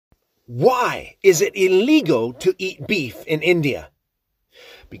Why is it illegal to eat beef in India?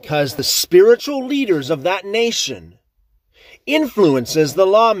 Because the spiritual leaders of that nation influences the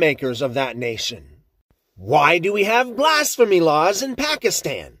lawmakers of that nation. Why do we have blasphemy laws in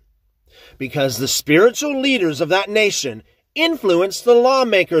Pakistan? Because the spiritual leaders of that nation influence the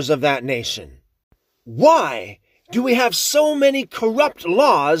lawmakers of that nation. Why do we have so many corrupt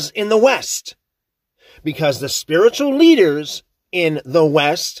laws in the West? Because the spiritual leaders in the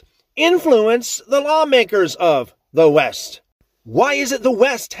West influence the lawmakers of the West. Why is it the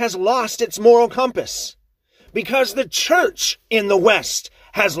West has lost its moral compass? Because the church in the West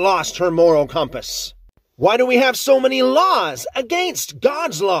has lost her moral compass. Why do we have so many laws against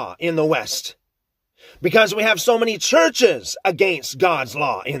God's law in the West? Because we have so many churches against God's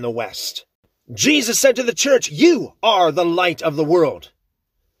law in the West. Jesus said to the church, "You are the light of the world."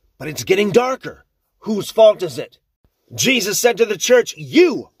 But it's getting darker. Whose fault is it? Jesus said to the church,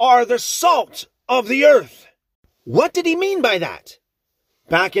 "You are the salt of the earth." What did he mean by that?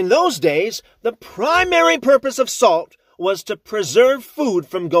 Back in those days, the primary purpose of salt was to preserve food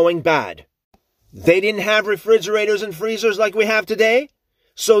from going bad. They didn't have refrigerators and freezers like we have today,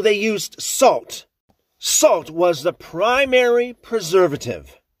 so they used salt. Salt was the primary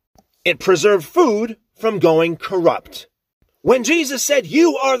preservative. It preserved food from going corrupt. When Jesus said,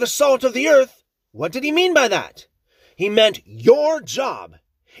 "You are the salt of the earth," what did he mean by that? He meant your job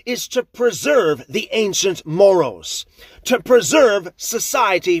is to preserve the ancient morals, to preserve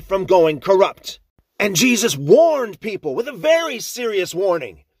society from going corrupt. And Jesus warned people with a very serious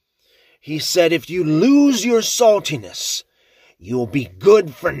warning. He said, if you lose your saltiness, you'll be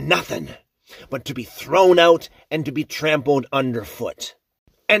good for nothing, but to be thrown out and to be trampled underfoot.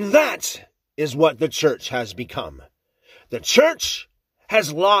 And that is what the church has become. The church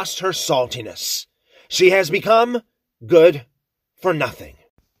has lost her saltiness. She has become good for nothing.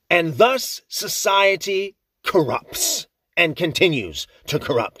 And thus society corrupts and continues to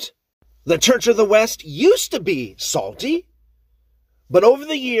corrupt. The Church of the West used to be salty, but over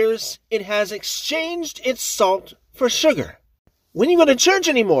the years it has exchanged its salt for sugar. When you go to church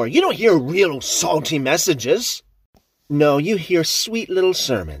anymore, you don't hear real salty messages. No, you hear sweet little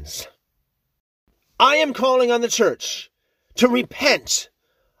sermons. I am calling on the church to repent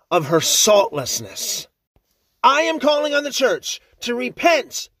of her saltlessness. I am calling on the church to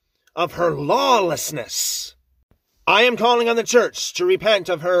repent of her lawlessness. I am calling on the church to repent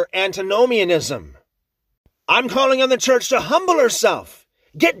of her antinomianism. I'm calling on the church to humble herself,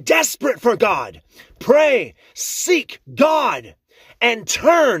 get desperate for God, pray, seek God, and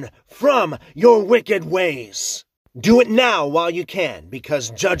turn from your wicked ways. Do it now while you can,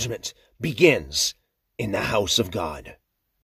 because judgment begins in the house of God.